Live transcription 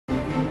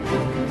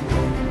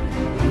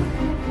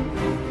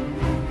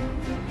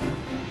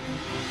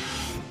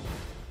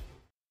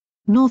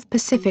North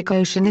Pacific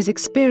Ocean is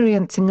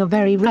experiencing a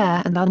very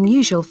rare and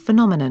unusual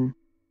phenomenon.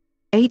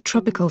 8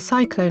 tropical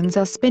cyclones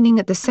are spinning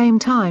at the same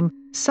time,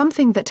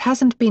 something that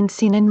hasn't been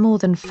seen in more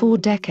than 4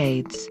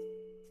 decades.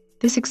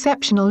 This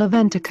exceptional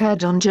event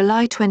occurred on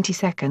July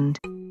 22.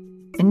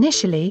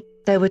 Initially,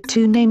 there were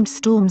 2 named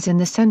storms in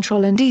the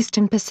central and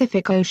eastern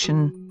Pacific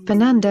Ocean,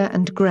 Fernanda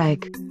and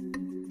Greg.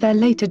 They're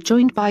later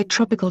joined by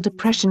Tropical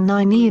Depression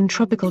 9E and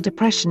Tropical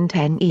Depression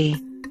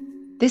 10E.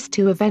 This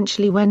too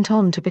eventually went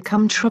on to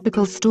become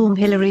Tropical Storm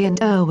Hilary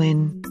and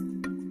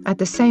Irwin. At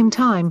the same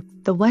time,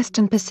 the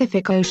western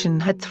Pacific Ocean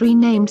had 3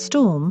 named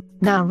storm,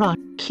 Noru,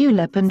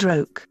 Kulap and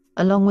Roke,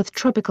 along with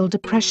Tropical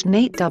Depression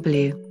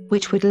 8W,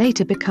 which would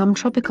later become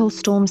Tropical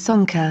Storm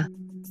Sonca.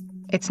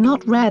 It's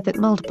not rare that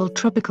multiple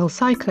tropical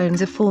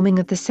cyclones are forming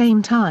at the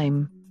same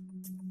time.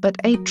 But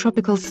 8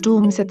 tropical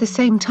storms at the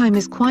same time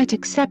is quite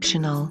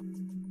exceptional.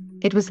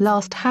 It was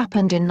last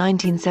happened in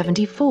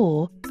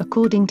 1974,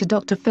 according to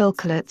Dr. Phil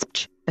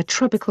Klotzbach, a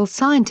tropical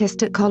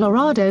scientist at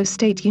Colorado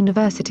State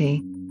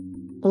University.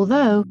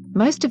 Although,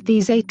 most of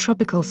these 8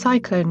 tropical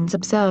cyclones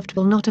observed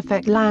will not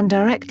affect land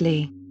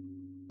directly.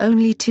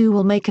 Only 2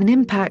 will make an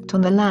impact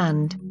on the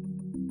land.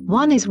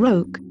 One is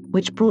Roke,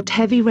 which brought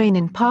heavy rain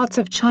in parts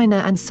of China,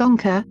 and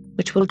Sonca,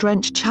 which will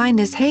drench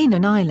China's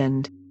Hainan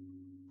Island.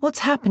 What's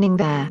happening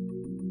there?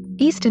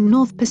 Eastern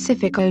North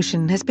Pacific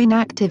Ocean has been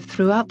active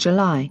throughout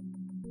July.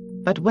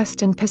 But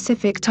Western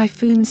Pacific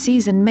typhoon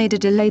season made a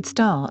delayed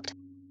start.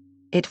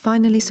 It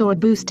finally saw a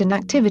boost in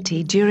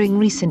activity during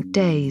recent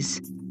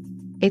days.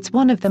 It's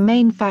one of the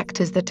main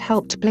factors that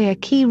helped play a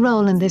key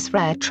role in this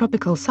rare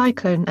tropical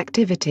cyclone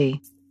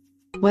activity.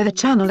 Weather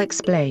Channel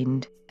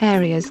explained,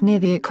 areas near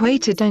the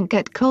equator don't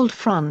get cold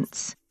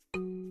fronts.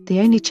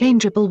 The only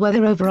changeable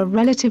weather over a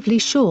relatively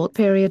short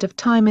period of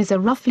time is a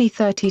roughly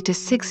 30 to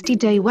 60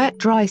 day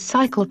wet-dry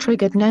cycle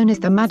triggered known as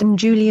the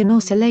Madden-Julian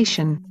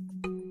Oscillation.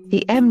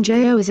 The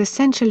MJO is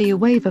essentially a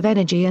wave of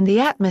energy in the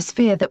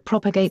atmosphere that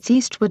propagates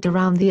eastward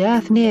around the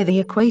Earth near the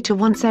equator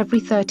once every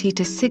 30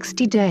 to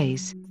 60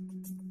 days.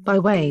 By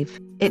wave,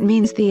 it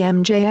means the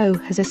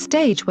MJO has a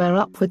stage where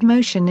upward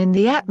motion in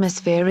the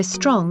atmosphere is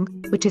strong,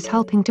 which is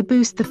helping to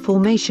boost the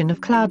formation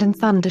of cloud and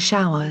thunder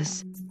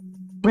showers.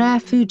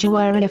 Rare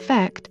Fujiwara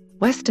effect.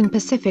 Western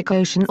Pacific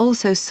Ocean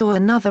also saw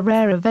another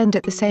rare event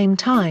at the same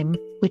time,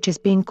 which is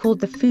being called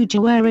the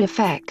Fujiwara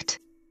effect.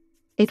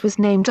 It was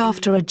named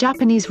after a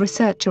Japanese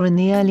researcher in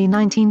the early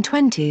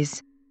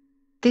 1920s.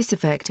 This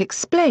effect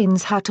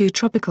explains how 2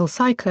 tropical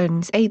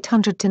cyclones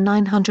 800 to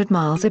 900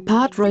 miles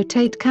apart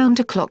rotate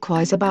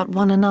counterclockwise about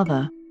one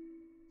another.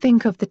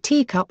 Think of the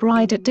teacup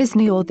ride at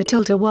Disney or the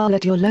tilt-a-whirl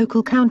at your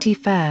local county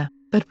fair,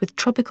 but with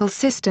tropical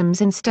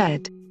systems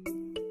instead.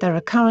 There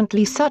are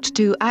currently such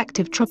 2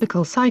 active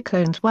tropical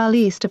cyclones well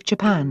east of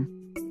Japan.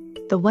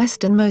 The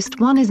westernmost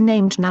one is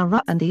named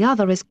Noru and the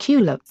other is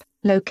Kulap,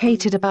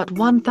 located about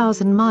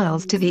 1,000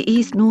 miles to the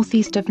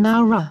east-northeast of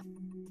Noru.